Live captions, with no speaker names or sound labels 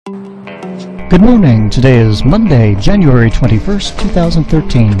Good morning. Today is Monday, January 21st,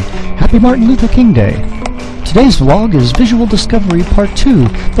 2013. Happy Martin Luther King Day. Today's vlog is Visual Discovery Part 2,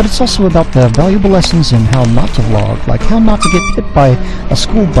 but it's also about the valuable lessons in how not to vlog, like how not to get hit by a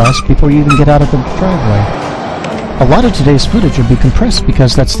school bus before you even get out of the driveway. A lot of today's footage will be compressed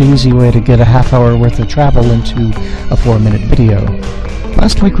because that's the easy way to get a half-hour worth of travel into a 4-minute video.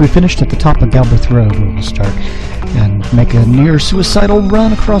 Last week we finished at the top of Galbraith Road, where we'll start, and make a near-suicidal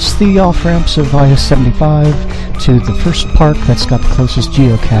run across the off-ramps of I-75 to the first park that's got the closest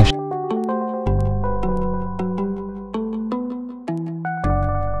geocache.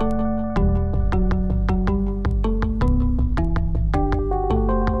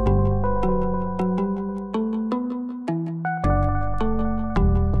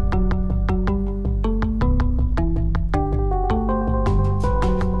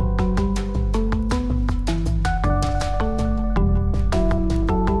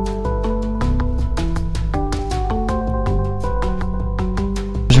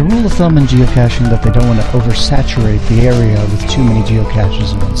 There's a rule of thumb in geocaching that they don't want to oversaturate the area with too many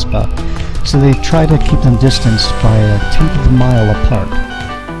geocaches in one spot, so they try to keep them distanced by a tenth of a mile apart.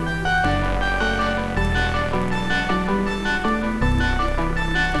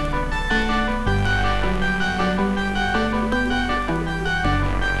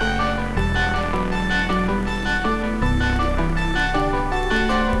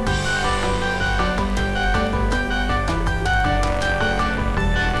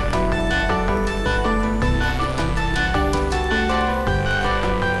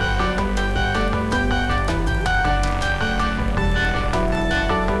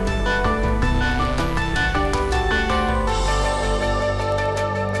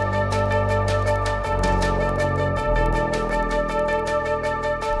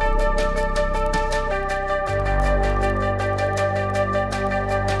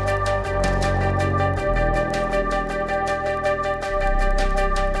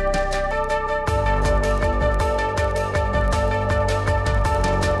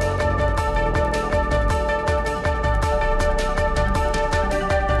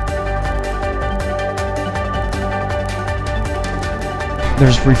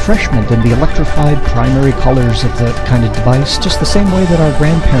 There's refreshment in the electrified primary colors of the kind of device, just the same way that our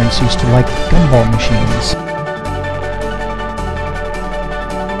grandparents used to like gumball machines.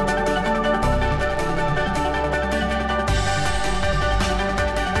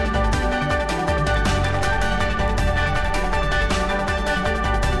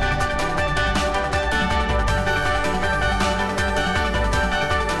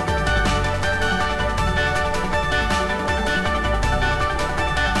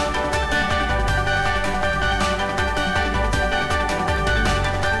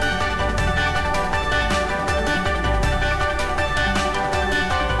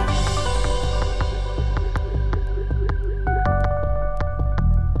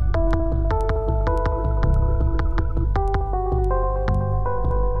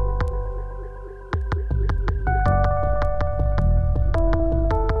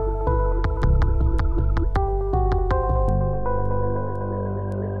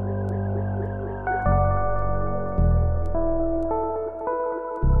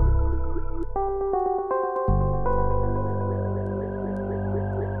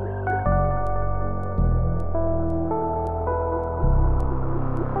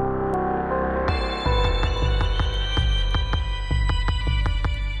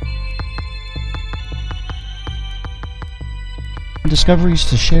 Discoveries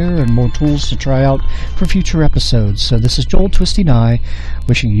to share and more tools to try out for future episodes. So this is Joel Twisty Nye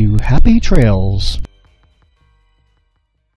wishing you happy trails.